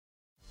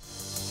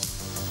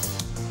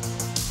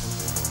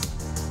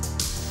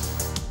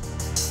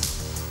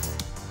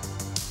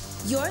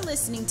You're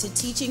listening to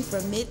Teaching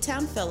from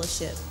Midtown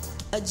Fellowship,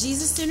 a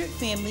Jesus-centered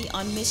family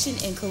on mission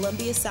in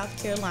Columbia,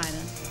 South Carolina.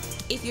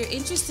 If you're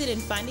interested in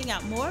finding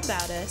out more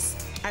about us,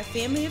 our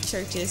family of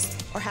churches,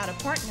 or how to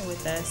partner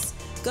with us,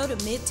 go to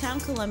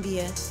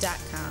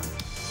midtowncolumbia.com.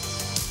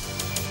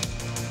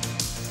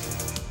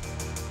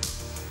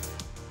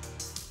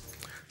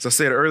 As I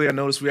said earlier, I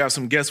noticed we have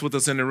some guests with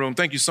us in the room.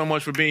 Thank you so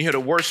much for being here to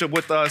worship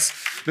with us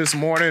this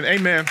morning.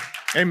 Amen.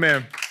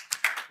 Amen.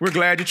 We're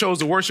glad you chose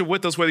to worship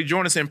with us, whether you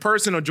join us in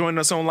person or join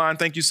us online.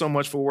 Thank you so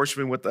much for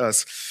worshiping with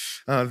us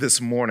this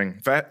morning.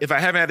 If I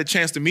haven't had a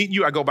chance to meet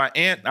you, I go by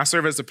Ant. I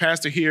serve as the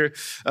pastor here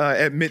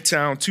at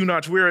Midtown Two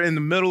Notch. We're in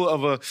the middle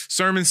of a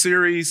sermon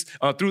series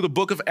through the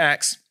book of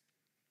Acts,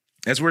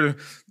 as we're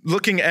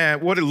looking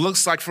at what it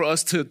looks like for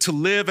us to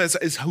live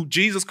as who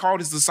Jesus called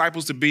his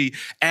disciples to be,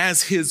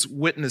 as his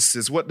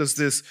witnesses. What does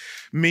this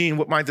mean?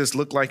 What might this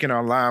look like in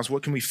our lives?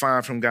 What can we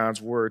find from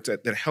God's word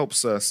that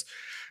helps us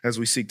as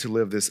we seek to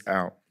live this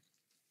out?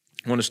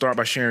 I want to start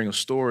by sharing a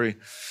story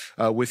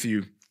with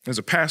you. There's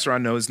a pastor I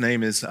know, his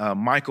name is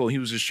Michael. He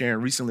was just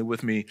sharing recently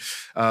with me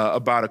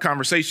about a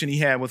conversation he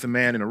had with a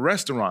man in a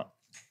restaurant.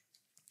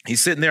 He's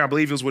sitting there, I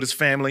believe he was with his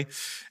family,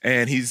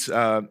 and he just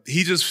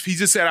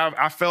said,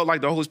 I felt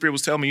like the Holy Spirit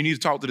was telling me, you need to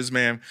talk to this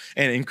man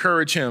and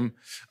encourage him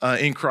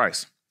in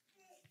Christ.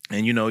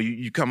 And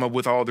you come up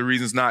with all the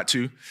reasons not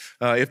to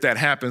if that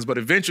happens. But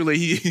eventually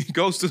he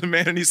goes to the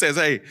man and he says,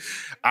 hey,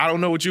 I don't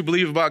know what you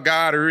believe about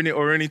God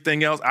or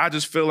anything else. I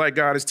just feel like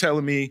God is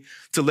telling me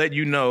to let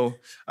you know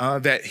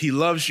that he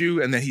loves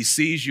you and that he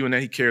sees you and that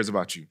he cares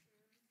about you.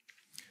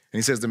 And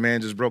he says the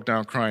man just broke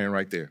down crying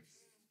right there.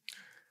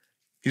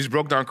 He just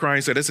broke down crying.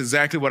 He said, that's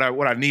exactly what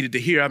I needed to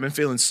hear. I've been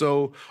feeling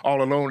so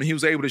all alone. And he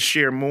was able to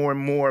share more and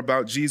more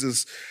about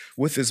Jesus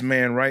with this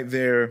man right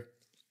there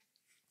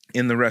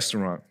in the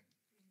restaurant.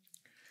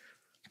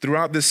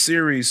 Throughout this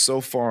series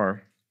so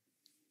far,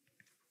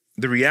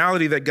 the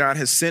reality that God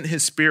has sent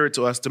his Spirit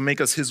to us to make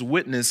us his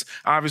witness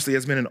obviously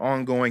has been an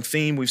ongoing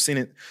theme. We've seen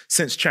it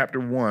since chapter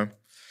 1.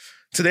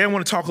 Today, I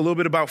want to talk a little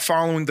bit about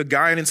following the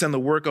guidance and the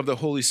work of the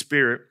Holy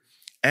Spirit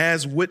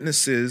as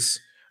witnesses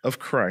of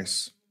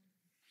Christ.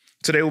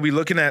 Today, we'll be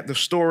looking at the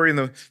story and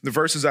the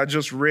verses I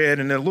just read,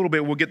 and in a little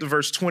bit, we'll get to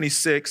verse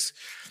 26,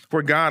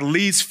 where God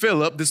leads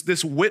Philip,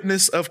 this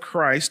witness of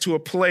Christ, to a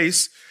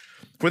place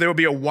where there will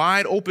be a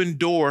wide open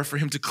door for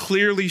him to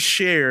clearly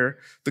share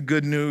the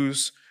good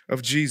news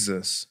of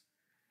Jesus.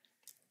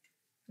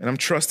 And I'm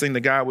trusting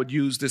that God would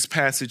use this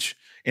passage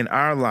in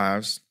our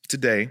lives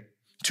today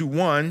to,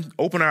 one,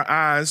 open our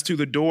eyes to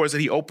the doors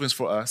that he opens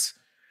for us,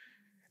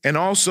 and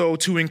also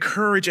to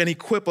encourage and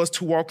equip us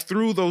to walk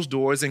through those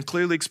doors and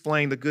clearly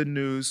explain the good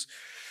news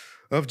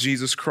of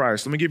Jesus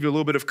Christ. Let me give you a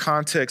little bit of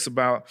context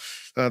about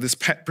this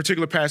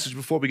particular passage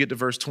before we get to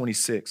verse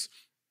 26.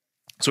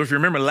 So if you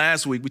remember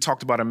last week, we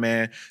talked about a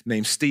man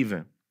named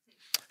Stephen.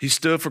 He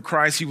stood for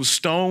Christ. He was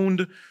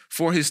stoned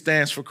for his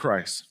stance for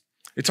Christ.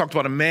 We talked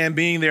about a man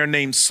being there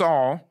named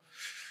Saul.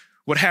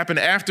 What happened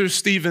after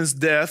Stephen's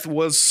death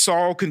was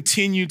Saul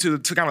continued to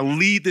kind of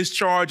lead this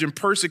charge in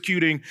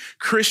persecuting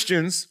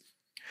Christians.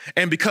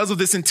 And because of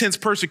this intense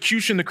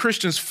persecution, the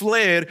Christians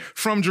fled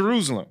from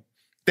Jerusalem.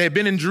 They had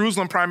been in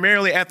Jerusalem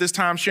primarily at this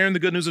time, sharing the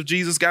good news of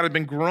Jesus. God had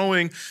been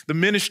growing the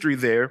ministry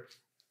there.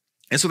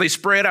 And so they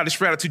spread out. They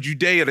spread out to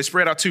Judea. They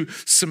spread out to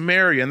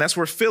Samaria. And that's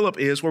where Philip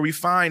is, where we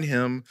find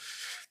him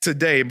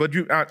today. But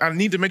I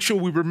need to make sure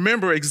we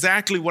remember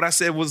exactly what I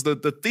said was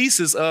the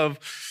thesis of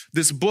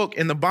this book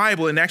in the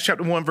Bible in Acts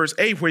chapter 1, verse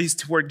 8,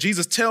 where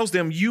Jesus tells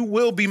them, you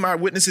will be my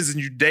witnesses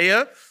in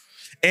Judea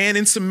and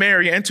in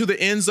Samaria and to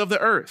the ends of the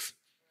earth.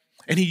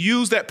 And he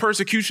used that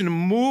persecution to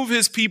move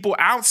his people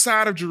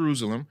outside of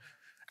Jerusalem,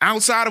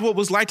 outside of what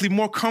was likely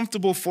more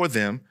comfortable for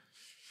them,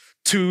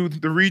 to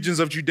the regions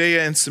of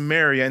Judea and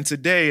Samaria. And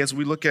today, as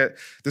we look at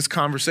this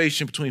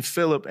conversation between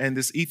Philip and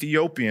this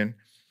Ethiopian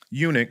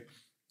eunuch,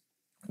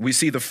 we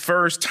see the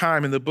first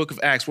time in the book of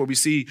Acts where we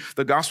see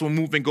the gospel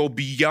movement go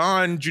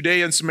beyond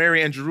Judea and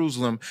Samaria and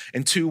Jerusalem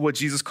into what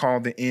Jesus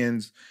called the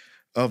ends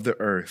of the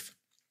earth.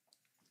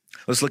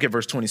 Let's look at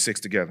verse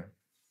 26 together.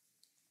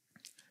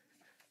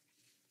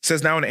 It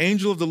says, now an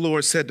angel of the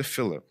Lord said to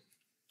Philip,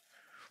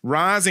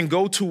 rise and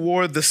go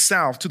toward the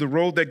south to the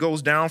road that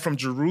goes down from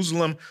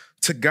Jerusalem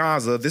to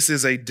Gaza. This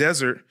is a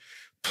desert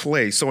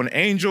place. So an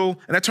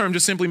angel, and that term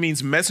just simply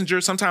means messenger.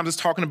 Sometimes it's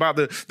talking about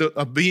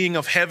a being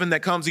of heaven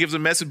that comes and gives a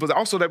message, but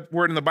also that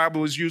word in the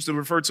Bible is used to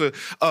refer to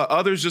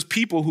others, just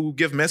people who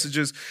give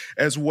messages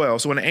as well.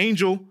 So an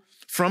angel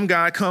from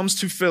God comes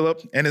to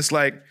Philip, and it's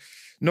like,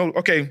 no,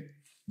 okay,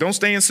 don't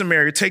stay in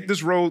Samaria. Take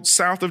this road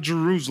south of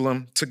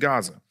Jerusalem to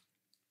Gaza.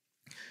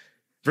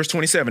 Verse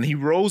 27, he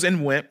rose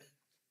and went.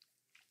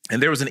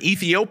 And there was an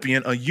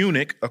Ethiopian, a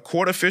eunuch, a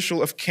court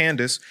official of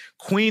Candace,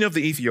 queen of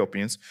the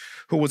Ethiopians,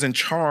 who was in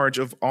charge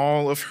of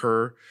all of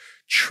her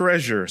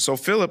treasure. So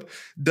Philip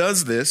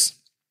does this,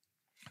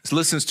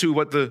 listens to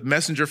what the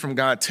messenger from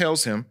God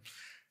tells him,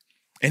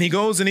 and he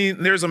goes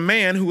and there's a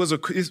man who was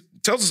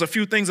tells us a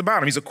few things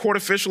about him. He's a court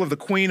official of the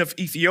Queen of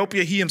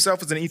Ethiopia. He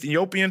himself is an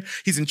Ethiopian.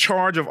 He's in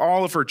charge of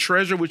all of her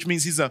treasure, which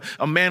means he's a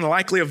man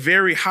likely of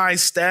very high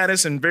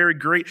status and very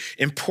great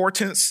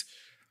importance.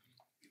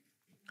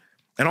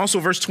 And also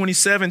verse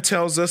 27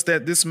 tells us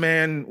that this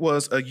man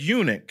was a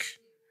eunuch,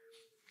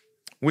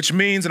 which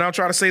means, and I'll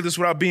try to say this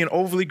without being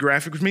overly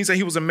graphic, which means that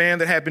he was a man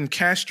that had been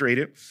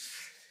castrated,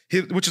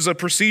 which is a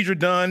procedure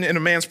done in a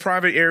man's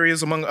private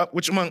areas,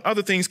 which among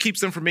other things keeps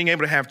them from being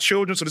able to have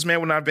children. So this man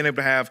would not have been able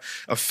to have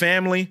a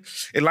family.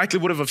 It likely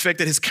would have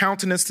affected his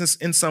countenance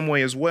in some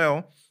way as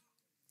well.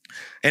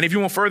 And if you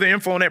want further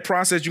info on that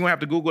process, you're going to have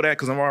to Google that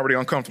because I'm already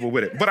uncomfortable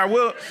with it. But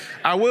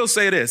I will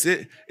say this.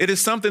 It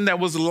is something that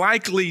was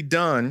likely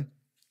done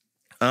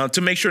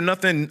to make sure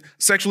nothing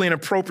sexually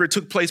inappropriate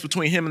took place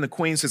between him and the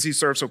queen, since he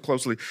served so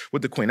closely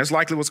with the queen. That's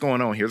likely what's going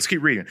on here. Let's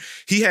keep reading.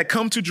 He had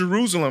come to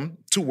Jerusalem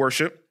to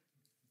worship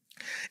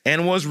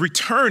and was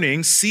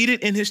returning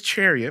seated in his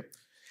chariot,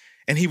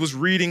 and he was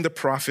reading the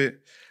prophet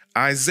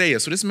Isaiah.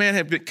 So this man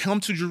had come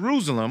to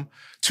Jerusalem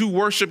to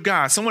worship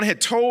God. Someone had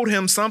told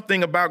him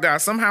something about God.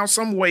 Somehow,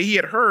 some way, he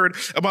had heard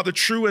about the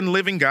true and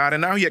living God,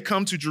 and now he had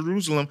come to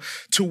Jerusalem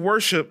to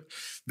worship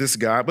this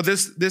God. But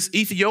this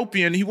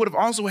Ethiopian, he would have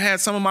also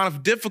had some amount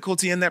of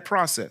difficulty in that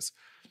process,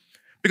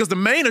 because the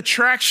main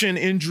attraction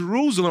in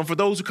Jerusalem for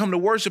those who come to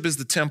worship is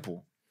the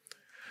temple.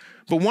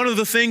 But one of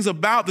the things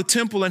about the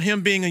temple and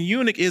him being a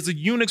eunuch is the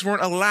eunuchs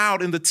weren't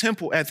allowed in the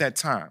temple at that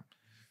time.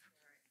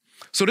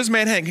 So this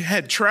man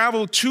had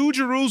traveled to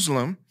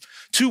Jerusalem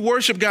to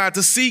worship God,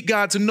 to seek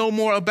God, to know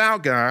more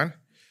about God,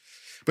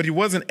 but he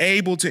wasn't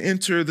able to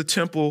enter the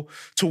temple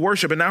to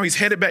worship. And now he's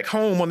headed back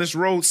home on this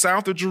road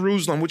south of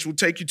Jerusalem, which will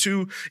take you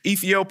to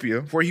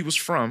Ethiopia, where he was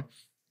from.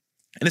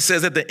 And it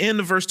says at the end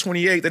of verse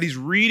 28 that he's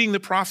reading the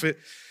prophet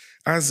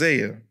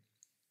Isaiah.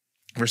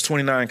 Verse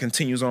 29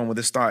 continues on with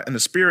this thought. And the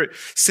Spirit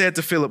said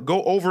to Philip,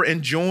 go over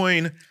and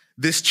join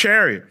this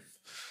chariot.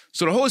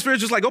 So the Holy Spirit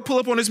just like, go pull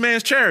up on this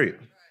man's chariot.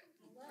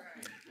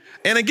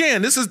 And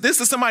again, this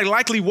is somebody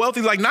likely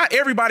wealthy. Like, not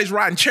everybody's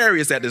riding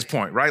chariots at this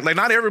point, right? Like,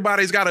 not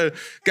everybody's got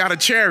a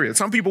chariot.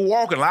 Some people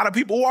walking. A lot of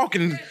people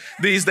walking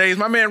these days.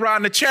 My man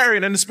riding a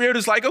chariot, and the Spirit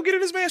is like, go get in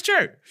this man's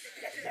chariot.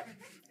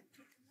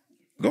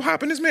 Go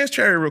hop in this man's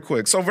chariot real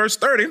quick. So verse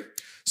 30,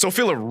 so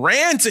Philip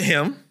ran to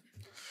him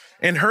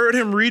and heard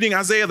him reading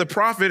Isaiah the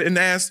prophet and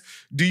asked,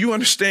 do you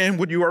understand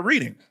what you are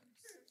reading?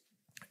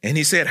 And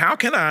he said, how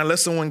can I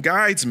unless someone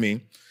guides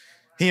me?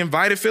 He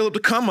invited Philip to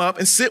come up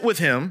and sit with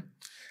him.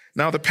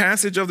 Now, the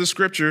passage of the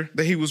scripture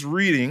that he was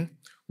reading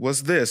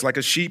was this: like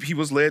a sheep, he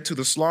was led to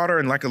the slaughter,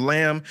 and like a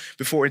lamb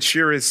before its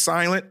shearer is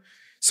silent,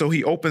 so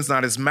he opens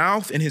not his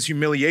mouth. In his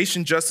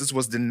humiliation, justice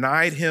was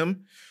denied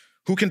him.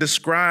 Who can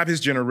describe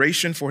his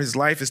generation? For his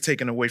life is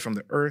taken away from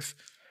the earth.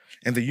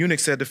 And the eunuch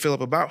said to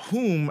Philip, about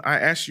whom, I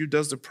ask you,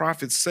 does the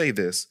prophet say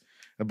this?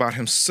 About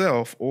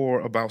himself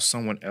or about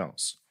someone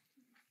else?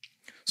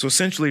 So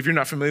essentially, if you're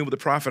not familiar with the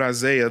prophet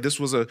Isaiah, this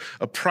was a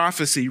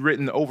prophecy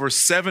written over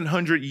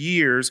 700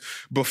 years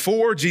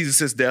before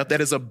Jesus' death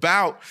that is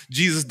about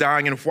Jesus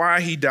dying and why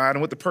he died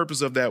and what the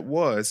purpose of that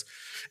was.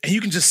 And you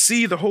can just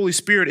see the Holy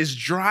Spirit is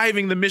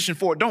driving the mission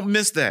forward. Don't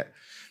miss that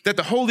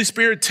the Holy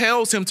Spirit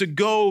tells him to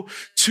go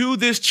to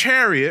this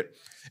chariot.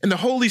 And the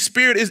Holy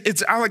Spirit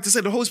I like to say,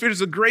 the Holy Spirit is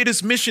the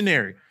greatest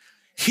missionary.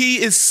 He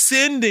is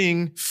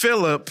sending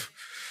Philip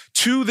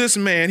to this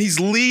man. He's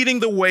leading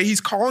the way. He's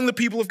calling the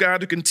people of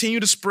God to continue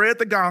to spread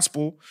the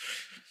gospel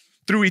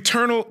through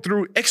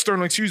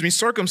external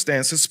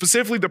circumstances,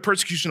 specifically the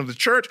persecution of the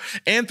church,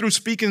 and through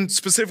speaking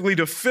specifically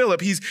to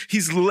Philip.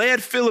 He's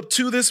led Philip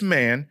to this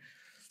man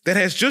that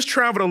has just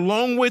traveled a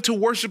long way to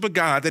worship a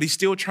God that he's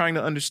still trying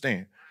to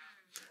understand,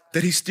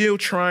 that he's still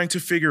trying to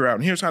figure out.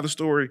 And here's how the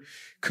story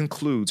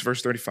concludes,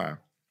 verse 35.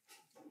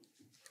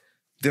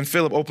 Then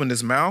Philip opened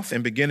his mouth,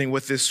 and beginning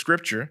with this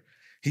scripture,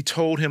 he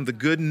told him the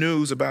good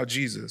news about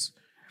Jesus.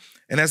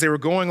 And as they were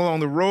going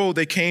along the road,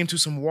 they came to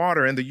some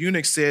water, and the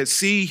eunuch said,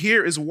 see,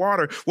 here is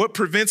water. What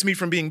prevents me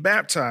from being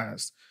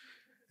baptized?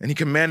 And he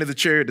commanded the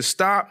chariot to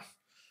stop.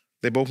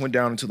 They both went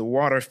down into the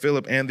water,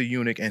 Philip and the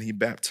eunuch, and he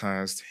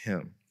baptized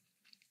him.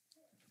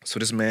 So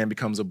this man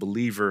becomes a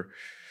believer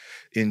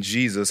in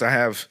Jesus. I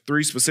have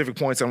 3 specific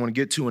points I want to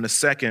get to in a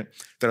second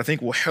that I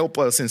think will help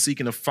us in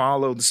seeking to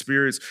follow the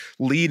Spirit's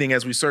leading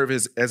as we serve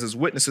as his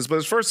witnesses.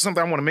 But first,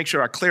 something I want to make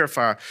sure I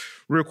clarify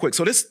real quick.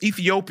 So this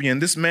Ethiopian,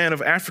 this man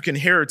of African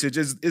heritage,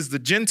 is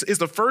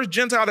the first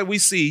Gentile that we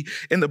see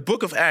in the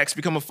book of Acts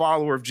become a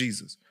follower of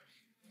Jesus.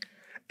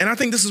 And I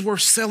think this is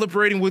worth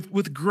celebrating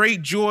with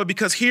great joy,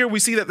 because here we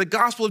see that the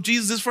gospel of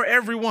Jesus is for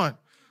everyone.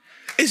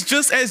 It's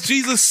just as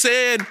Jesus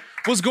said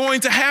was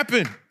going to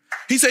happen.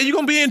 He said, you're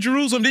going to be in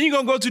Jerusalem, then you're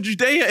going to go to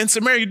Judea and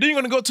Samaria, then you're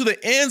going to go to the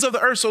ends of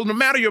the earth. So no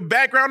matter your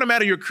background, no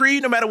matter your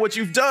creed, no matter what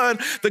you've done,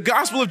 the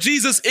gospel of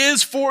Jesus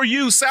is for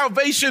you.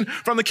 Salvation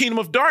from the kingdom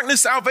of darkness,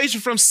 salvation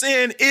from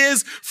sin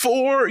is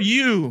for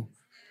you.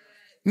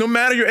 No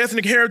matter your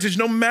ethnic heritage,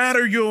 no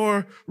matter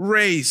your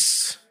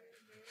race.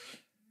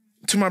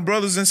 To my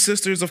brothers and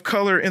sisters of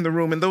color in the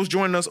room and those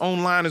joining us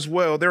online as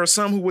well, there are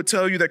some who would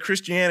tell you that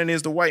Christianity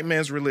is the white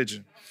man's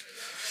religion.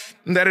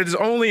 and that it is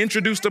only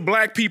introduced to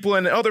black people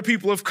and other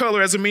people of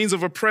color as a means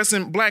of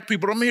oppressing black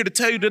people. I'm here to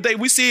tell you today,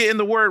 we see it in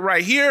the word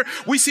right here.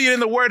 We see it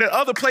in the word at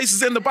other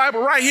places in the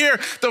Bible right here.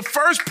 The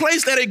first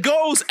place that it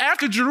goes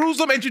after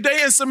Jerusalem and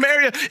Judea and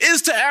Samaria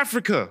is to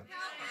Africa.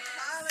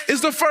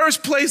 It's the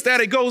first place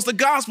that it goes. The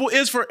gospel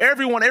is for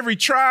everyone, every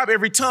tribe,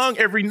 every tongue,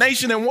 every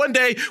nation. And one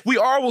day we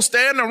all will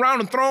stand around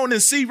the throne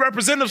and see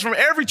representatives from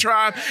every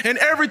tribe and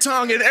every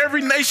tongue and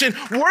every nation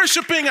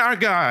worshiping our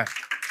God.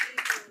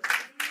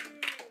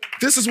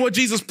 This is what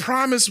Jesus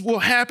promised will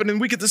happen,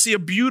 and we get to see a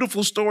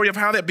beautiful story of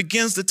how that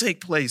begins to take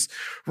place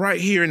right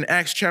here in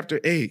Acts chapter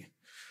 8.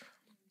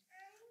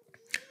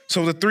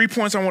 So the 3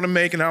 points I want to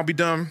make, and I'll be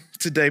done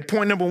today.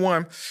 Point number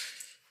 1,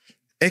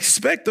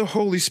 expect the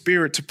Holy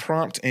Spirit to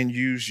prompt and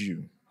use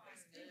you.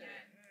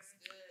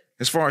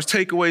 As far as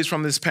takeaways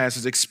from this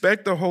passage,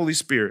 expect the Holy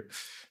Spirit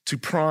to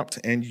prompt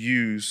and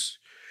use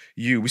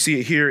you. We see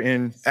it here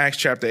in Acts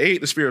chapter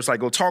 8. The Spirit's like,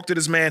 go talk to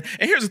this man.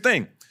 And here's the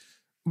thing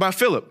about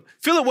Philip.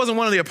 Philip wasn't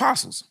one of the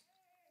apostles.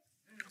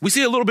 We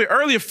see a little bit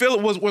earlier,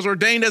 Philip was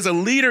ordained as a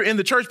leader in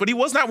the church, but he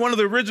was not one of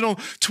the original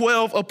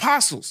 12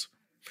 apostles.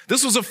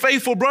 This was a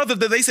faithful brother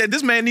that they said,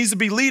 this man needs to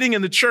be leading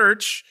in the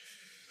church.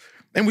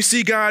 And we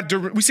see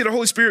the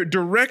Holy Spirit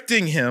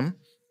directing him,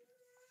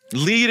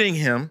 leading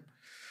him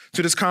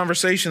to this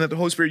conversation that the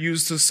Holy Spirit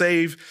used to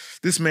save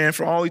this man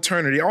for all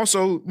eternity.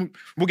 Also,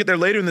 we'll get there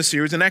later in the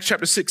series. In Acts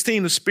chapter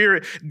 16, the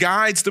Spirit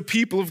guides the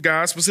people of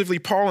God, specifically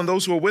Paul and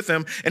those who are with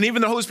him. And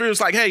even the Holy Spirit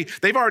was like, hey,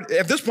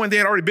 at this point, they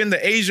had already been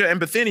to Asia and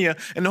Bithynia.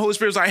 And the Holy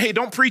Spirit was like, hey,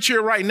 don't preach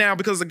here right now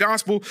because the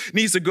gospel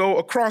needs to go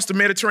across the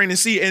Mediterranean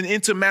Sea and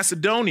into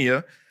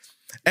Macedonia.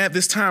 At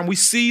this time, we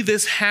see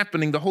this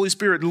happening, the Holy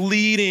Spirit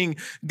leading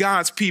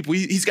God's people.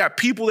 He's got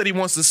people that he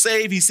wants to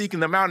save. He's seeking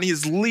them out, and he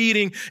is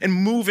leading and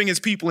moving his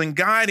people and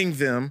guiding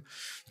them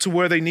to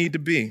where they need to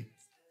be.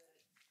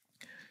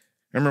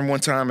 I remember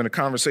one time in a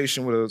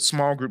conversation with a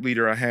small group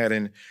leader I had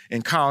in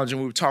college, and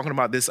we were talking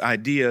about this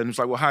idea, and it's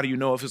like, well, how do you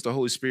know if it's the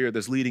Holy Spirit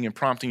that's leading and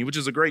prompting you? Which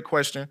is a great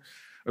question.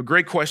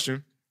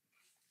 And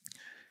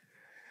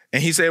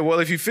he said, well,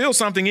 if you feel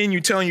something in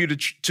you telling you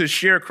to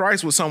share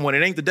Christ with someone,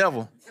 it ain't the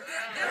devil.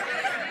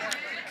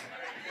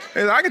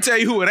 And I can tell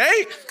you who it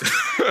ain't.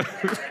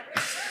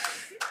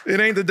 It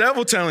ain't the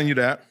devil telling you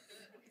that.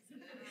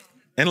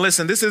 And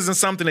listen, this isn't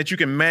something that you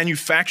can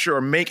manufacture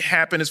or make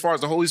happen as far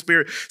as the Holy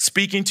Spirit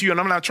speaking to you. And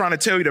I'm not trying to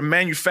tell you to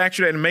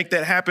manufacture that and make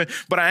that happen.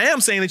 But I am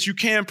saying that you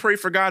can pray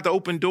for God to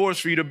open doors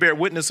for you to bear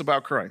witness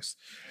about Christ.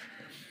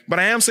 But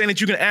I am saying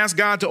that you can ask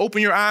God to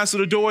open your eyes to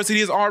the doors that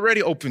he has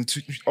already opened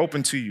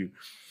to you.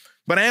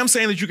 But I am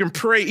saying that you can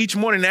pray each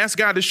morning and ask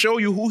God to show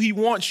you who he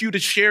wants you to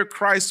share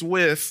Christ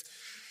with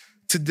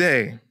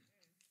today.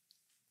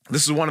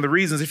 This is one of the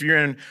reasons, if you're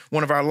in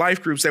one of our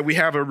life groups, that we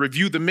have a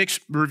review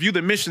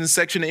the mission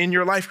section in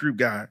your life group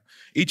guide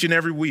each and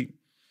every week.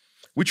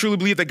 We truly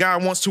believe that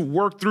God wants to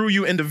work through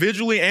you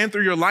individually and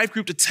through your life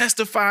group to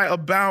testify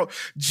about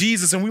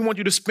Jesus. And we want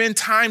you to spend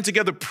time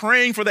together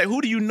praying for that.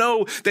 Who do you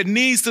know that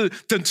needs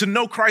to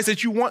know Christ,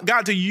 that you want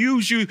God to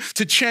use you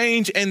to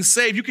change and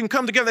save? You can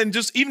come together and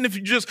even if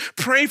you just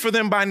pray for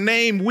them by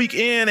name week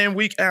in and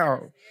week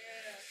out.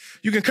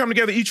 You can come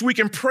together each week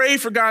and pray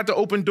for God to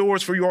open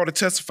doors for you all to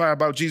testify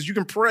about Jesus. You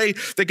can pray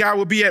that God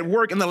will be at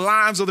work in the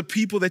lives of the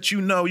people that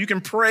you know. You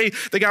can pray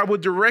that God will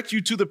direct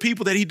you to the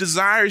people that he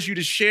desires you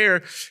to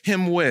share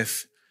him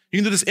with. You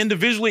can do this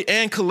individually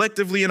and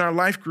collectively in our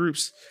life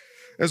groups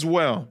as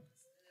well.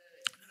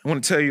 I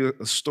want to tell you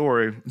a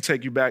story and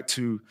take you back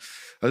to,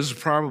 this is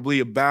probably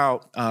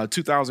about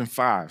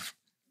 2005.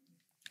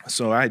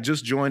 So I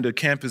just joined a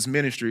campus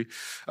ministry.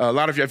 A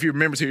lot of you, if you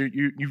remember here,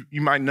 you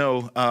might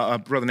know a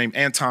brother named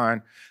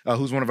Anton,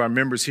 who's one of our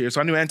members here. So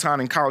I knew Anton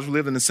in college. We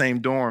lived in the same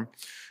dorm.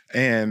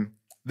 And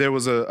there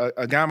was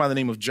a guy by the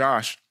name of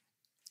Josh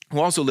who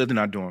also lived in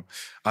our dorm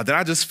that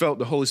I just felt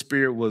the Holy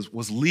Spirit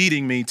was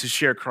leading me to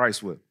share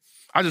Christ with.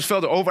 I just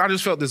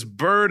felt this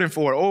burden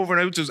for it over.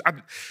 And it was just,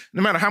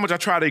 no matter how much I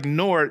tried to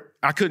ignore it,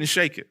 I couldn't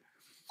shake it.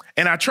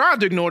 And I tried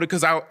to ignore it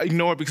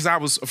because I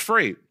was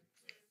afraid.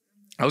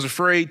 I was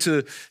afraid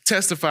to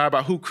testify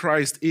about who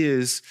Christ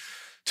is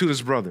to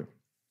this brother.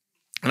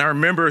 And I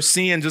remember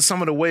seeing just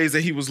some of the ways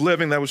that he was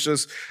living that was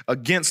just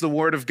against the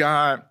word of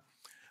God.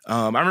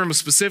 I remember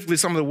specifically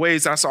some of the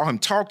ways I saw him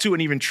talk to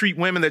and even treat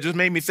women that just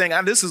made me think,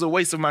 this is a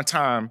waste of my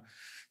time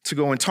to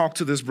go and talk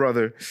to this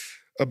brother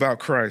about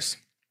Christ.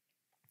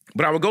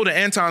 But I would go to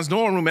Anton's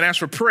dorm room and ask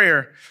for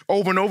prayer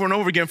over and over and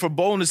over again for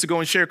boldness to go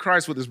and share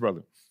Christ with this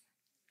brother.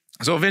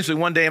 So eventually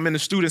one day I'm in the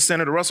student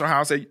center, the Russell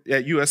House at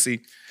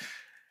USC.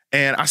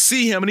 And I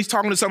see him, and he's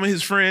talking to some of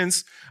his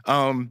friends,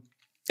 and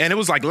it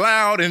was like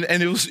loud,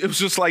 and it was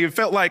just like, it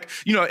felt like,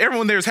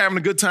 everyone there is having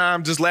a good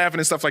time, just laughing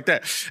and stuff like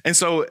that. And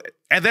so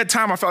at that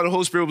time, I felt the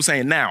Holy Spirit was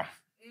saying, now,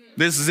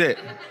 this is it,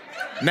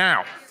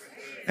 now.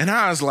 And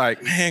I was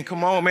like, man,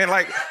 come on, man,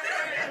 like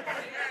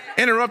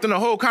interrupting the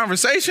whole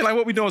conversation, like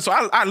what we doing? So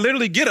I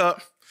literally get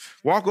up,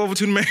 walk over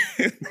to the man,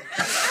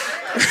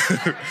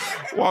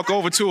 walk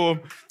over to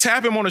him,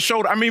 tap him on the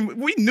shoulder. I mean,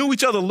 we knew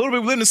each other a little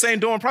bit. We lived in the same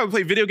dorm, probably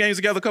played video games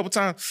together a couple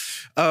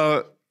times.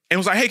 and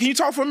was like, hey, can you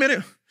talk for a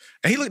minute?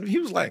 And he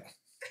was like,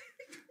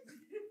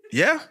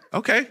 yeah,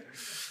 okay.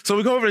 So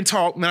we go over and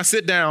talk, and I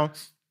sit down,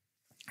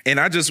 and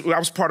I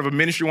was part of a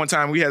ministry one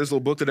time. We had this little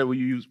book that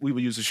we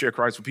would use to share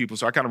Christ with people.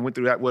 So I kind of went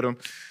through that with him.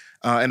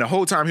 And the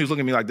whole time he was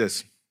looking at me like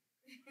this.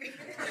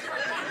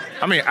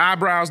 I mean,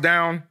 eyebrows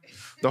down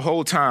the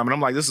whole time. And I'm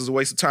like, this is a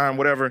waste of time,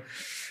 whatever.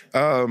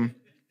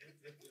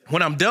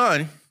 When I'm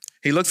done,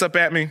 he looks up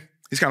at me.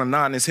 He's kind of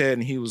nodding his head,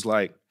 and he was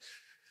like,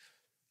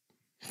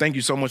 thank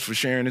you so much for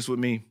sharing this with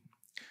me.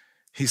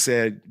 He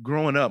said,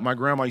 growing up, my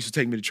grandma used to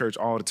take me to church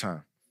all the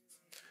time.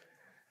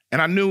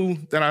 And I knew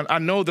that I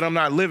know that I'm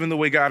not living the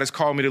way God has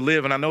called me to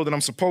live, and I know that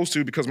I'm supposed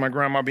to because my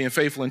grandma being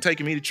faithful and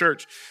taking me to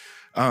church.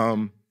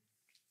 But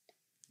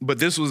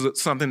this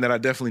was something that I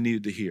definitely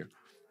needed to hear.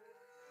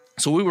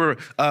 So we were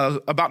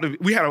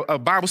we had a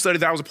Bible study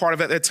that I was a part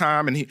of at that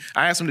time, and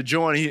I asked him to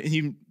join.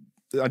 He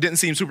didn't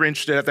seem super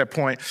interested at that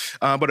point.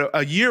 But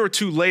a year or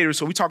two later,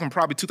 so we're talking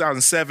probably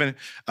 2007,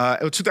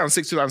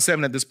 2006,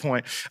 2007 at this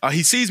point,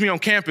 he sees me on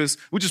campus.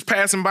 We're just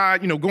passing by,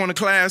 going to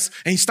class,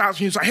 and he stops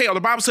me. He's like, hey, are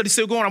the Bible study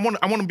still going?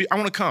 I want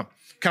to come.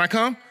 Can I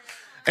come?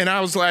 And I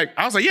was like,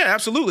 yeah,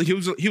 absolutely. He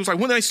was like,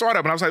 when did they start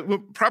up? And I was like,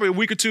 well, probably a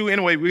week or two.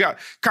 Anyway, we got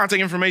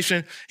contact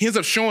information. He ends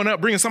up showing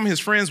up, bringing some of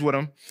his friends with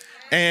him.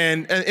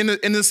 And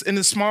in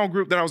this small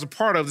group that I was a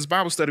part of, this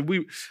Bible study,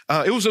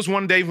 it was just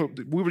one day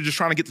we were just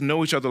trying to get to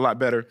know each other a lot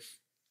better,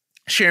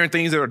 sharing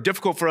things that are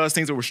difficult for us,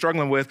 things that we're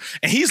struggling with.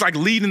 And he's like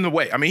leading the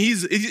way. I mean,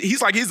 he's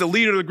the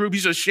leader of the group.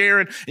 He's just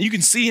sharing, and you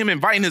can see him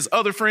inviting his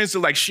other friends to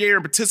like share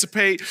and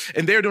participate,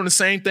 and they're doing the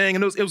same thing.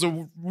 And it was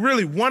a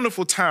really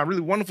wonderful time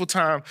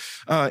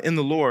in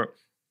the Lord.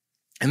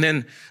 And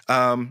then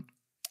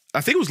I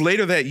think it was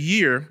later that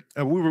year,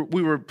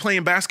 we were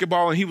playing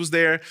basketball, and he was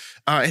there,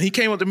 and he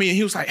came up to me and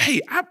he was like,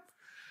 hey, I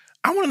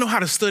want to know how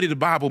to study the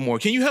Bible more.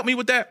 Can you help me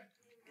with that?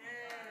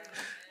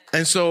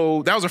 And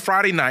so that was a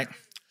Friday night.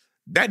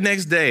 That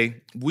next day,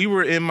 we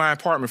were in my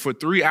apartment for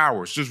 3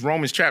 hours, just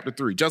Romans chapter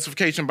 3,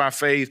 justification by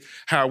faith,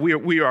 how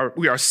we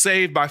are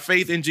saved by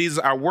faith in Jesus.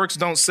 Our works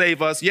don't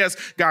save us. Yes,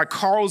 God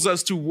calls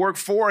us to work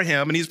for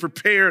him, and he's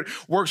prepared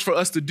works for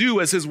us to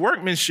do as his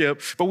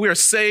workmanship, but we are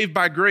saved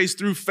by grace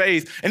through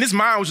faith. And his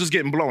mind was just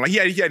getting blown. Like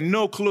he had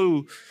no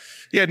clue.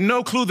 He had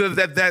no clue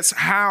that that's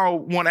how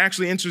one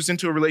actually enters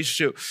into a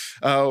relationship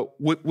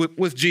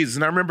with Jesus.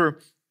 And I remember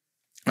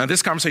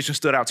this conversation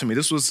stood out to me.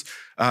 This was,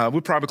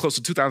 we're probably close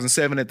to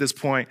 2007 at this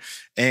point.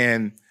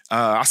 And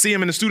I see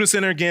him in the student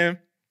center again.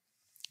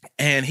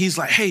 And he's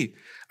like, hey,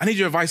 I need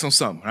your advice on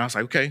something. And I was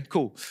like, okay,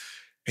 cool.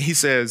 And he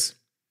says,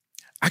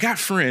 I got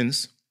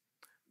friends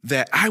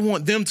that I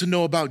want them to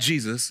know about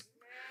Jesus.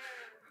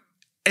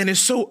 And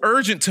it's so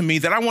urgent to me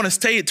that I want to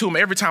say it to them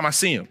every time I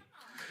see him.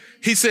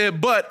 He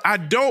said, but I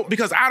don't,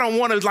 because I don't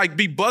want to like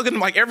be bugging them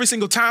like every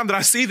single time that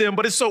I see them,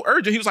 but it's so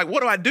urgent. He was like,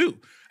 what do I do?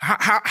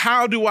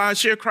 How do I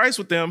share Christ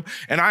with them?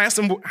 And I asked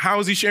him, how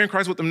is he sharing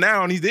Christ with them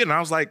now? And he did. And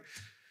I was like,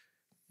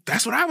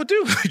 that's what I would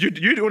do.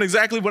 You're doing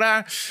exactly what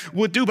I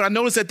would do. But I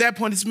noticed at that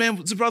point,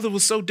 this brother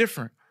was so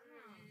different.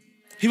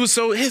 He had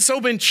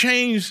so been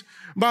changed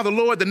by the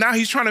Lord that now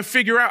he's trying to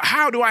figure out,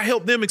 how do I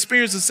help them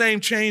experience the same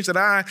change that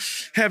I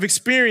have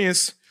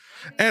experienced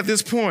at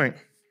this point?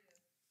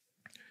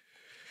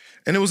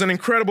 And it was an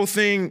incredible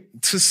thing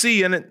to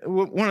see. And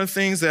one of the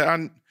things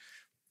that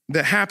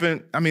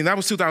happened, I mean, that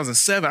was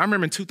 2007. I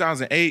remember in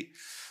 2008,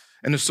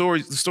 and the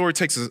story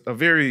takes a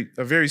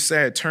very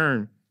sad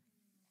turn.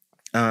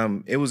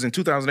 It was in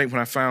 2008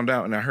 when I found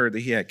out and I heard that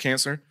he had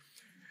cancer.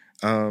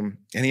 And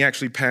he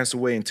actually passed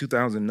away in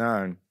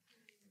 2009.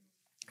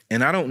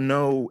 And I don't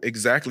know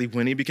exactly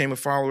when he became a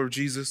follower of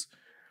Jesus.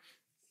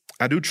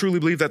 I do truly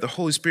believe that the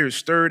Holy Spirit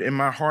stirred in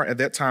my heart at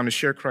that time to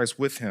share Christ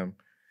with him.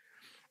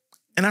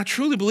 And I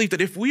truly believe that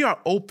if we are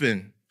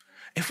open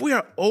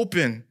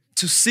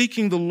to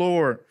seeking the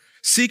Lord,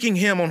 seeking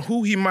him on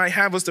who he might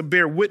have us to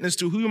bear witness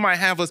to, who he might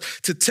have us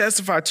to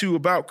testify to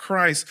about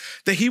Christ,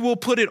 that he will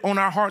put it on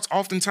our hearts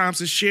oftentimes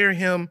to share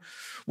him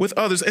with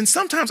others. And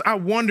sometimes I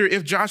wonder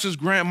if Josh's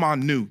grandma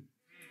knew.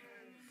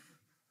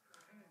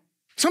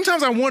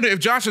 Sometimes I wonder if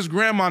Josh's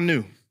grandma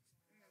knew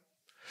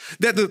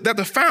that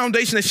the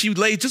foundation that she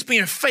laid, just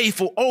being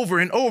faithful over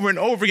and over and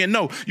over again.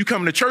 No, you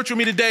coming to church with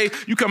me today,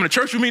 you coming to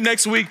church with me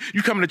next week,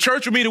 you coming to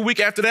church with me the week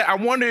after that. I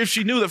wonder if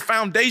she knew the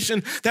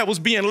foundation that was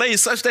being laid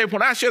such that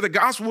when I share the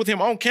gospel with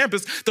him on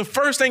campus, the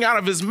first thing out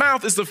of his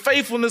mouth is the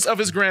faithfulness of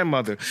his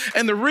grandmother.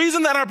 And the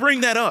reason that I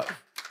bring that up,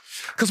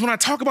 because when I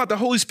talk about the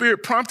Holy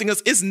Spirit prompting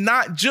us, it's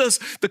not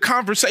just the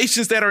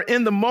conversations that are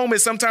in the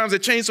moment sometimes that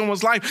change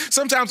someone's life.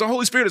 Sometimes the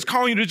Holy Spirit is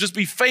calling you to just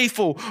be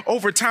faithful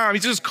over time.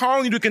 He's just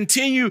calling you to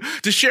continue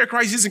to share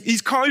Christ.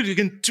 He's calling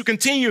you to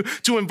continue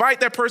to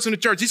invite that person to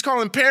church. He's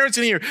calling parents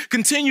in here,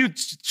 continue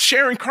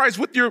sharing Christ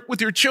with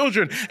your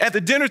children at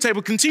the dinner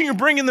table. Continue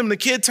bringing them to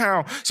Kid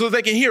Town so that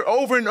they can hear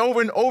over and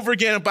over and over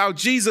again about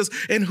Jesus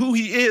and who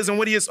he is and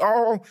what he is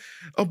all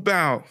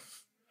about.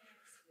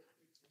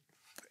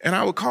 And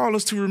I would call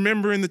us to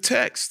remember in the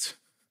text,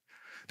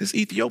 this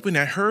Ethiopian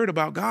had heard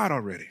about God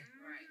already.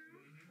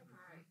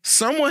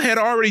 Someone had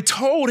already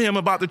told him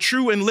about the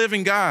true and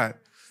living God.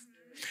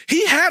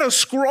 He had a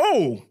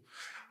scroll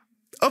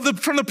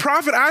from the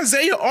prophet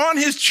Isaiah on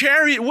his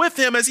chariot with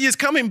him as he is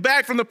coming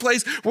back from the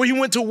place where he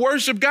went to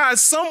worship God.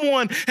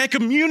 Someone had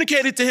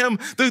communicated to him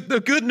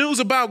the good news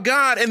about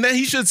God and that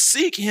he should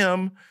seek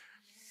him.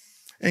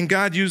 And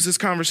God used this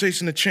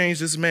conversation to change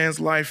this man's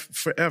life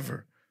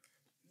forever.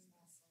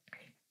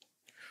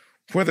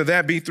 Whether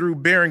that be through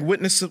bearing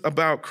witness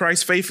about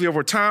Christ faithfully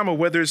over time, or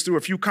whether it's through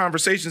a few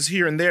conversations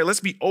here and there, let's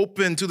be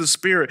open to the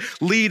Spirit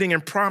leading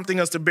and prompting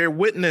us to bear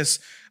witness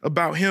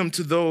about him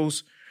to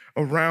those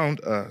around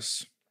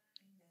us.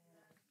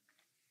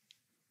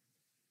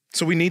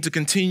 So we need to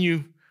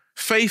continue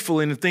faithful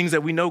in the things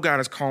that we know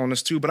God is calling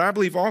us to. But I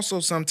believe also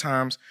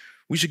sometimes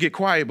we should get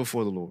quiet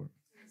before the Lord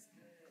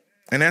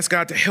and ask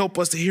God to help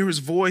us to hear his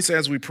voice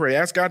as we pray.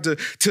 Ask God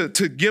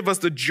to give us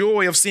the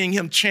joy of seeing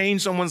him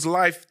change someone's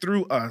life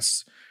through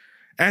us.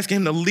 Ask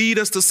him to lead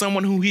us to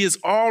someone who he is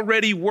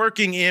already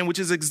working in, which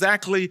is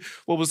exactly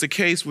what was the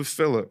case with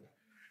Philip.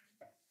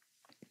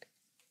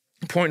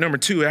 Point number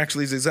 2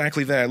 actually is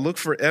exactly that. Look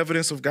for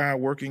evidence of God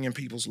working in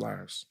people's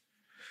lives.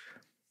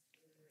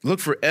 Look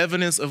for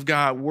evidence of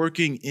God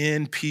working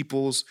in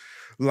people's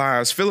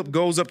lives. Philip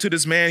goes up to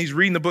this man. He's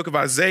reading the book of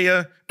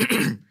Isaiah.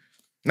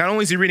 Not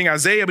only is he reading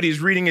Isaiah, but he's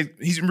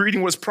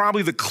reading what's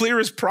probably the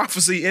clearest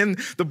prophecy in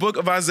the book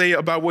of Isaiah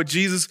about what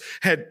Jesus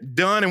had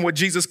done and what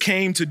Jesus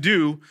came to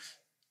do,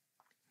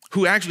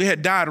 who actually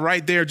had died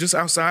right there just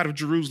outside of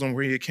Jerusalem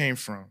where he came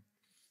from.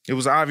 It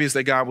was obvious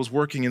that God was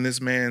working in this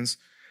man's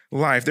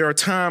life. There are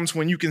times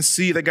when you can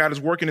see that God is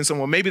working in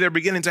someone. Maybe they're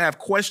beginning to have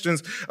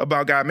questions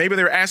about God. Maybe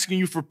they're asking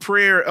you for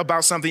prayer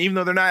about something, even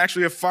though they're not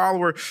actually a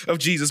follower of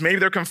Jesus. Maybe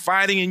they're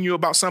confiding in you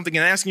about something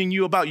and asking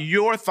you about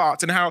your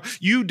thoughts and how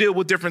you deal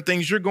with different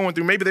things you're going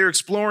through. Maybe they're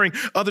exploring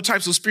other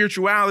types of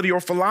spirituality or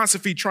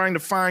philosophy, trying to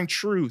find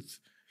truth.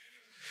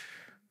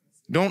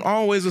 Don't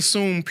always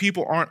assume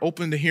people aren't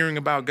open to hearing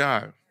about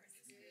God.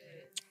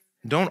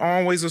 Don't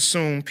always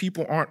assume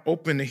people aren't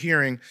open to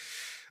hearing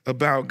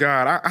about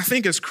God. I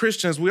think as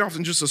Christians, we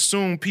often just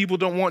assume people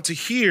don't want to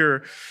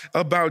hear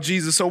about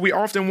Jesus. So we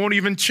often won't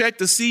even check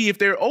to see if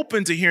they're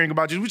open to hearing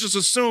about Jesus. We just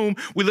assume,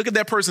 we look at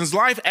that person's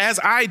life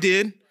as I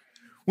did.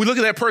 We look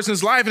at that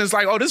person's life and it's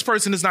like, oh, this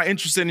person is not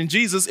interested in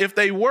Jesus. If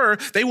they were,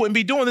 they wouldn't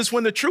be doing this.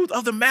 When the truth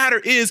of the matter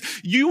is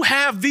you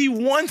have the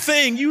one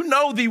thing, you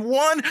know, the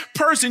one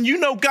person, you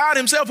know, God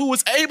himself who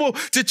was able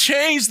to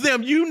change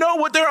them. You know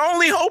what their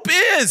only hope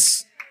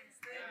is.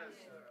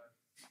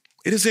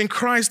 It is in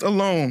Christ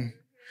alone.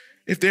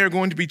 If they're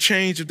going to be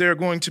changed, if they're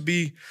going to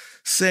be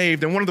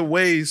saved. And one of the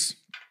ways,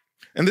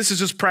 and this is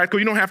just practical,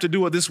 you don't have to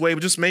do it this way, but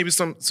just maybe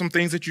some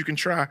things that you can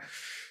try,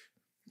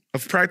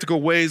 of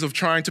practical ways of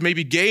trying to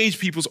maybe gauge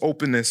people's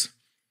openness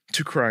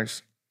to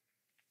Christ.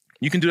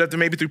 You can do that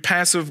maybe through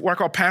what I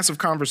call passive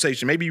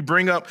conversation. Maybe you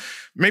bring up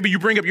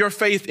your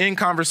faith in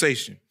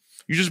conversation.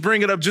 You just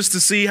bring it up just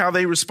to see how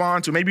they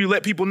respond to it. Maybe you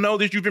let people know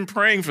that you've been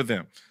praying for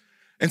them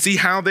and see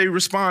how they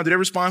respond. Do they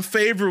respond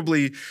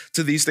favorably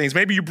to these things?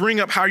 Maybe you bring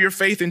up how your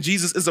faith in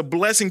Jesus is a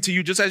blessing to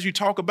you just as you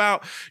talk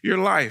about your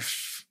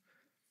life.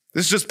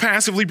 This is just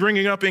passively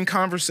bringing up in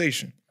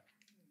conversation.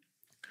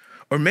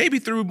 Or maybe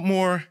through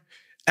more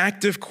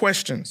active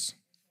questions.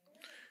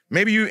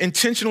 Maybe you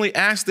intentionally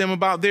ask them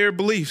about their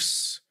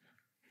beliefs.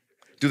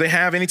 Do they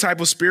have any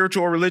type of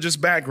spiritual or religious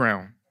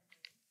background?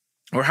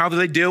 Or how do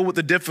they deal with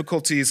the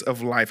difficulties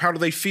of life? How do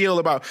they feel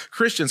about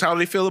Christians? How do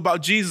they feel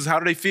about Jesus? How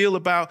do they feel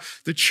about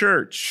the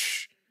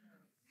church?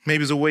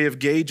 Maybe it's a way of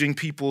gauging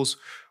people's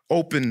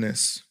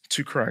openness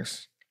to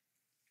Christ.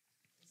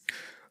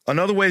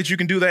 Another way that you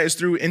can do that is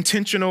through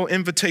intentional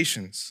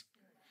invitations.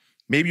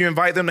 Maybe you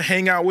invite them to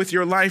hang out with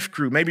your life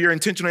group. Maybe your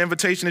intentional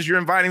invitation is you're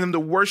inviting them to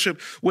worship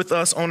with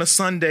us on a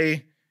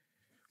Sunday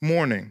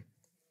morning.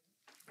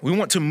 We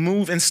want to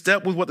move in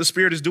step with what the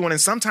Spirit is doing. And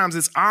sometimes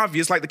it's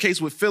obvious, like the case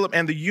with Philip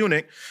and the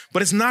eunuch,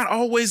 but it's not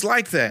always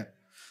like that.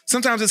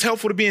 Sometimes it's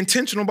helpful to be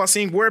intentional about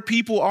seeing where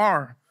people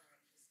are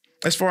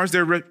as far as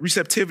their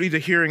receptivity to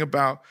hearing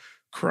about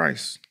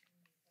Christ.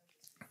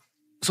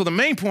 So the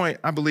main point,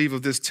 I believe,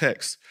 of this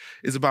text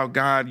is about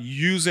God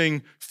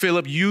using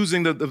Philip,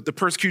 using the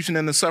persecution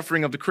and the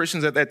suffering of the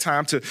Christians at that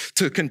time to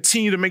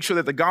continue to make sure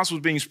that the gospel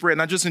is being spread,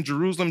 not just in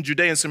Jerusalem,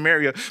 Judea, and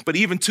Samaria, but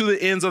even to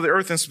the ends of the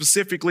earth and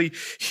specifically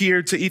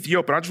here to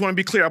Ethiopia. I just want to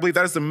be clear. I believe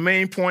that is the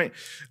main point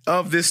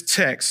of this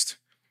text.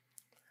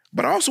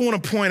 But I also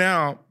want to point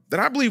out that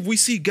I believe we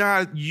see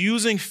God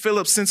using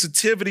Philip's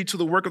sensitivity to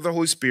the work of the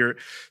Holy Spirit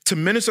to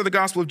minister the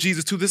gospel of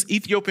Jesus to this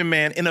Ethiopian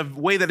man in a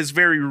way that is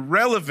very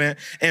relevant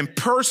and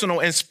personal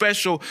and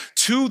special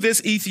to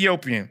this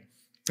Ethiopian.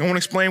 I want to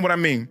explain what I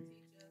mean.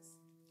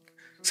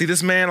 See,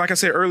 this man, like I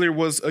said earlier,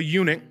 was a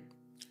eunuch,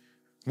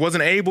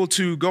 wasn't able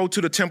to go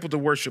to the temple to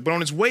worship. But on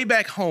his way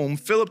back home,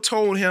 Philip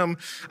told him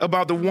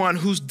about the one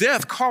whose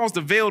death caused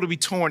the veil to be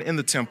torn in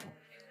the temple.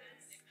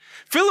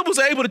 Philip was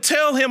able to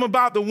tell him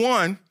about the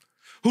one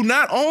who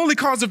not only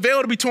caused the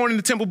veil to be torn in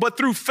the temple, but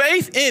through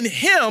faith in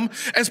him,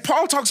 as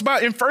Paul talks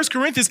about in 1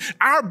 Corinthians,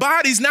 our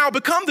bodies now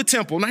become the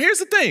temple. Now, here's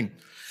the thing.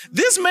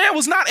 This man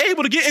was not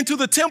able to get into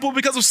the temple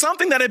because of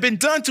something that had been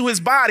done to his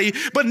body,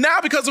 but now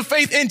because of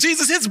faith in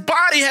Jesus, his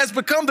body has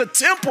become the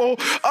temple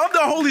of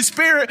the Holy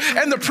Spirit,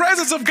 and the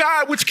presence of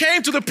God, which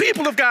came to the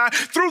people of God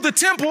through the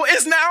temple,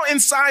 is now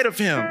inside of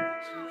him.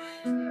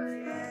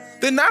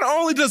 Then not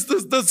only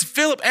does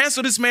Philip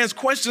answer this man's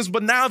questions,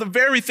 but now the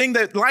very thing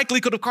that likely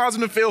could have caused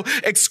him to feel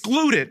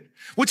excluded,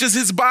 which is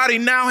his body,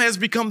 now has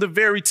become the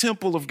very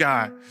temple of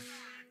God.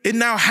 It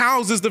now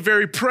houses the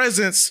very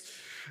presence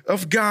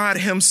of God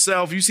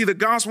himself. You see, the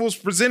gospel was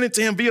presented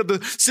to him via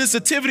the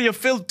sensitivity of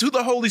Philip to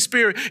the Holy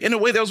Spirit in a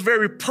way that was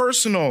very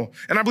personal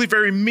and I believe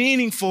very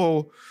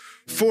meaningful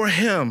for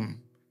him.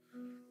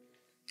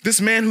 This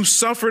man who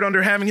suffered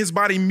under having his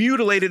body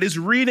mutilated is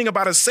reading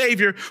about a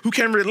Savior who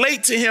can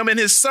relate to him in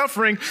his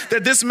suffering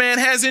that this man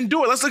has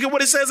endured. Let's look at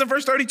what it says in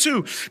verse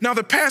 32. Now,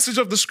 the passage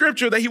of the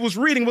scripture that he was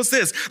reading was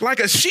this: like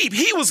a sheep,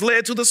 he was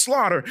led to the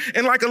slaughter,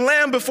 and like a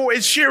lamb before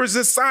its shearers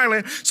is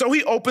silent, so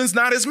he opens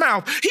not his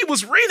mouth. He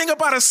was reading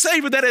about a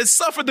Savior that had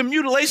suffered the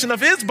mutilation of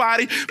his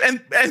body, and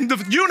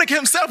the eunuch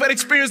himself had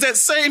experienced that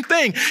same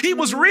thing. He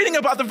was reading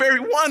about the very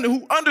one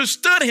who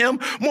understood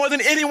him more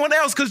than anyone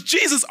else, because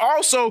Jesus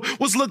also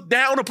was looked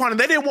down upon him.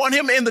 They didn't want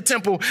him in the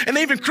temple, and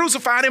they even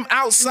crucified him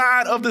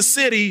outside of the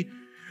city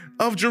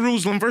of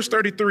Jerusalem. Verse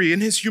 33,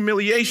 in his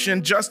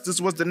humiliation, justice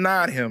was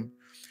denied him.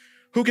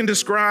 Who can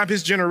describe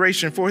his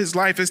generation? For his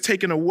life is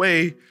taken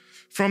away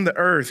from the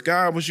earth.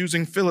 God was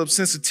using Philip's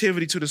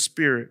sensitivity to the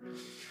Spirit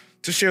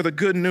to share the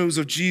good news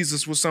of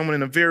Jesus with someone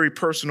in a very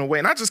personal way.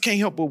 And I just can't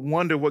help but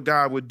wonder what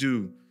God would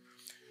do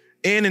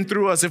in and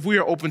through us if we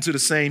are open to the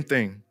same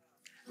thing.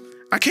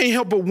 I can't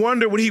help but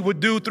wonder what he would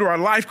do through our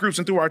life groups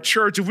and through our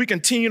church if we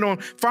continued on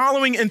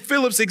following in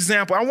Philip's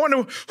example. I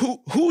wonder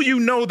who you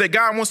know that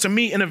God wants to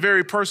meet in a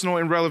very personal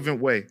and relevant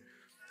way.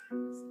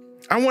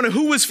 I wonder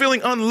who is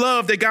feeling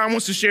unloved that God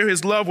wants to share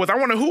his love with. I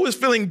wonder who is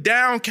feeling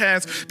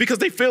downcast because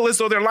they feel as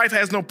though their life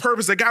has no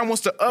purpose, that God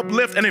wants to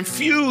uplift and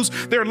infuse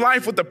their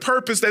life with the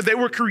purpose that they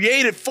were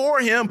created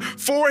for him,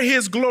 for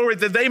his glory,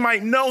 that they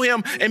might know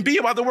him and be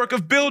about the work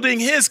of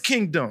building his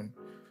kingdom.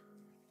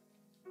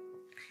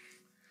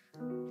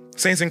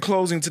 Saints, in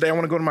closing today, I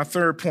want to go to my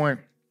third point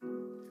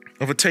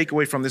of a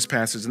takeaway from this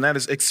passage, and that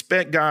is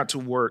expect God to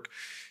work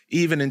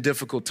even in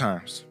difficult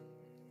times.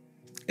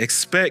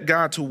 Expect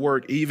God to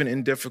work even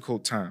in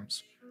difficult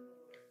times.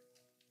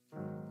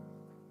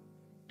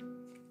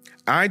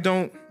 I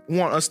don't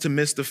want us to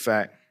miss the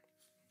fact,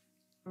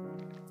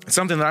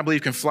 something that I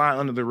believe can fly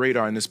under the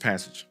radar in this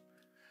passage,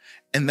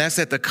 and that's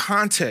that the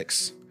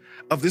context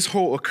of this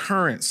whole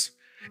occurrence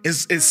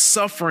is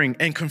suffering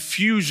and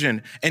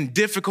confusion and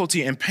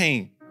difficulty and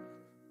pain.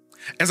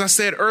 As I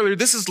said earlier,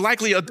 this is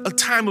likely a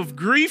time of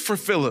grief for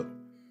Philip.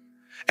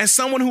 As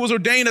someone who was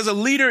ordained as a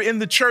leader in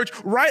the church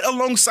right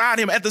alongside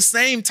him at the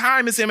same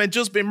time as him had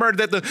just been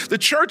murdered, that the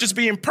church is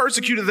being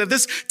persecuted, that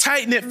this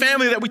tight-knit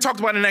family that we talked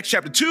about in Acts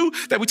chapter 2,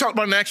 that we talked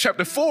about in Acts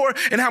chapter 4,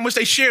 and how much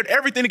they shared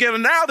everything together.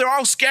 Now they're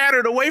all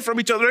scattered away from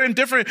each other. They're in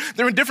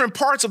different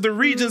parts of the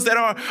regions that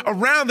are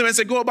around them as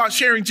they go about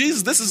sharing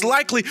Jesus. This is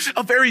likely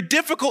a very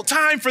difficult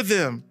time for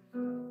them.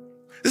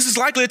 This is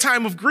likely a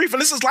time of grief,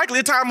 and this is likely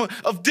a time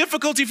of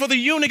difficulty for the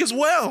eunuch as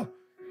well.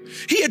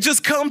 He had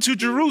just come to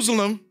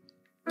Jerusalem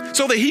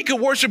so that he could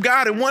worship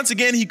God, and once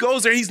again, he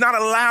goes there. He's not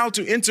allowed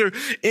to enter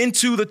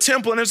into the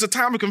temple, and there's a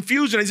time of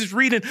confusion. He's just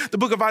reading the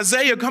book of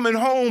Isaiah, coming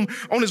home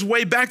on his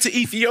way back to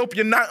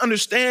Ethiopia, not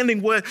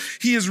understanding what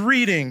he is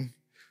reading.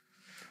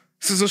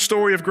 This is a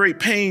story of great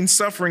pain,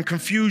 suffering,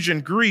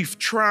 confusion, grief,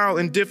 trial,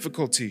 and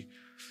difficulty.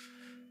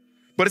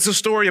 But it's a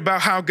story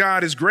about how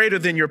God is greater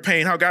than your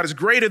pain, how God is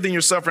greater than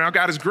your suffering, how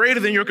God is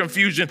greater than your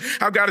confusion,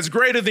 how God is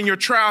greater than your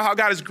trial, how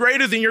God is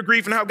greater than your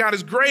grief, and how God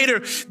is greater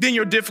than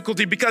your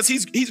difficulty, because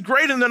he's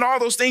greater than all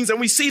those things. And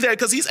we see that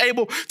because he's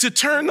able to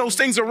turn those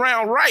things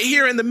around right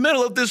here in the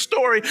middle of this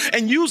story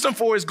and use them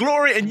for his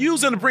glory and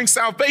use them to bring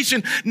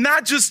salvation,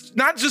 not just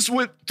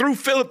through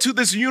Philip to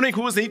this eunuch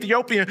who was an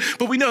Ethiopian,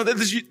 but we know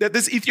that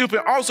this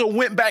Ethiopian also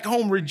went back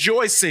home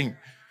rejoicing,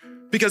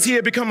 because he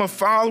had become a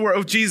follower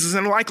of Jesus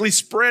and likely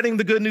spreading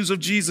the good news of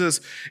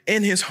Jesus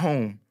in his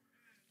home.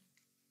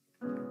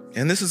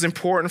 And this is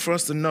important for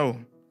us to know,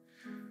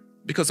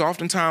 because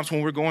oftentimes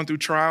when we're going through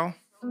trial,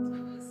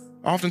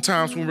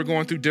 oftentimes when we're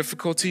going through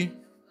difficulty,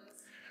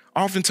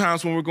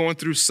 oftentimes when we're going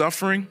through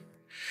suffering,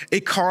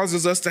 it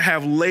causes us to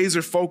have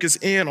laser focus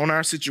in on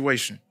our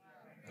situation.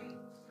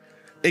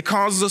 It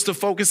causes us to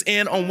focus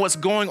in on what's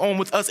going on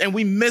with us, and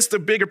we miss the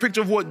bigger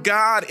picture of what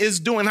God is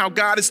doing, how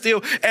God is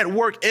still at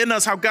work in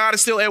us, how God is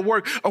still at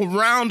work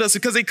around us,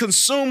 because it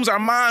consumes our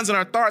minds and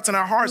our thoughts and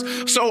our hearts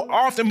so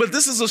often. But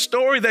this is a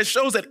story that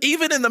shows that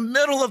even in the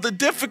middle of the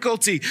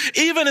difficulty,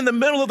 even in the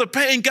middle of the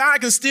pain, God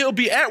can still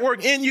be at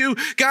work in you.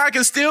 God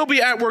can still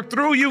be at work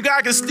through you.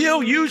 God can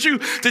still use you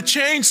to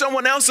change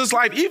someone else's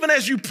life. Even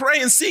as you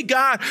pray and seek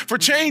God for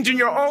change in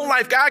your own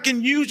life, God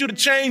can use you to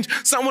change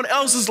someone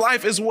else's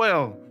life as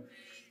well,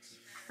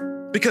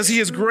 because he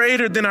is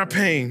greater than our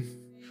pain.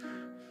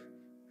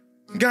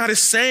 God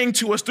is saying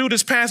to us through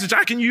this passage,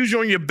 I can use you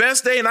on your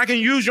best day and I can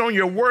use you on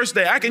your worst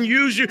day. I can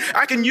use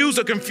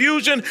the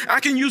confusion. I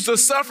can use the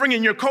suffering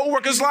in your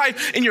coworker's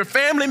life, in your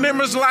family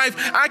member's life.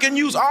 I can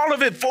use all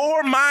of it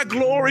for my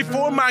glory,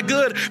 for my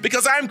good,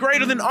 because I'm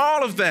greater than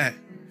all of that.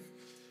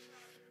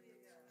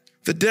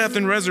 The death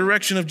and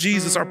resurrection of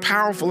Jesus are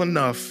powerful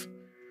enough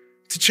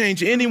to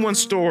change anyone's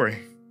story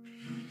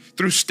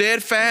through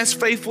steadfast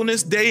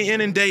faithfulness day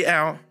in and day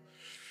out,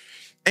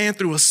 and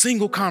through a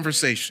single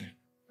conversation.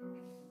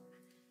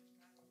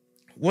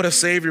 What a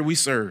Savior we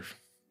serve.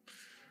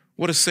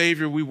 What a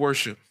Savior we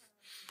worship.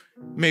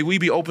 May we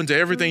be open to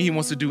everything he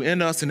wants to do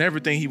in us and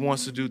everything he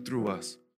wants to do through us.